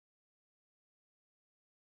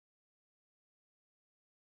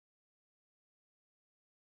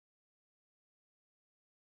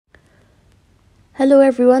Hello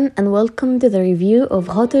everyone and welcome to the review of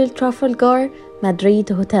Hotel Trafalgar Madrid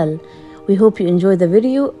Hotel. We hope you enjoy the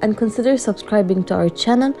video and consider subscribing to our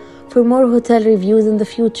channel for more hotel reviews in the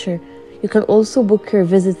future. You can also book your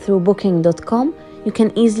visit through booking.com. You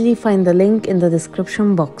can easily find the link in the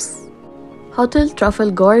description box. Hotel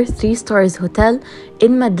Trafalgar 3 stars hotel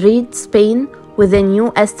in Madrid, Spain with a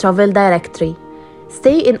new travel directory.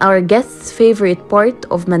 Stay in our guests' favorite part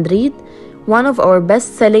of Madrid, one of our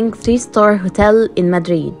best-selling 3-star hotel in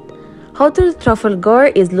Madrid. Hotel Trafalgar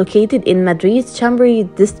is located in Madrid's Chamberí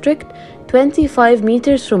district, 25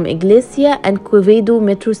 meters from Iglesia and Quevedo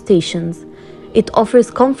Metro stations. It offers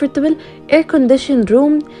comfortable, air-conditioned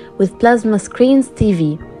rooms with plasma screens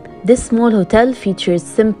TV. This small hotel features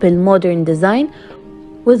simple modern design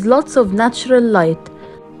with lots of natural light.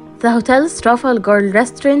 The hotel's Trafalgar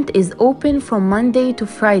restaurant is open from Monday to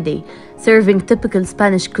Friday, serving typical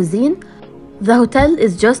Spanish cuisine. The hotel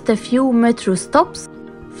is just a few metro stops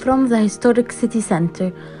from the historic city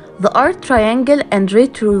center. The Art Triangle and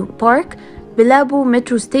Retiro Park, Bilbao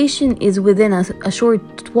Metro Station is within a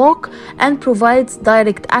short walk and provides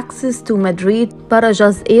direct access to Madrid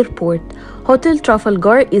Barajas Airport. Hotel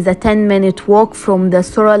Trafalgar is a 10-minute walk from the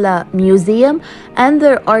Sorolla Museum, and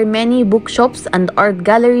there are many bookshops and art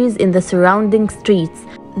galleries in the surrounding streets.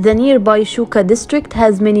 The nearby Shuka district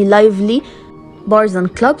has many lively bars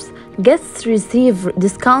and clubs. Guests receive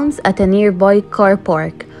discounts at a nearby car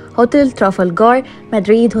park. Hotel Trafalgar,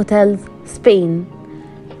 Madrid Hotels, Spain.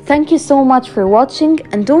 Thank you so much for watching,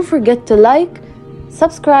 and don't forget to like,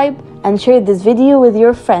 subscribe and share this video with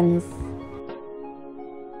your friends.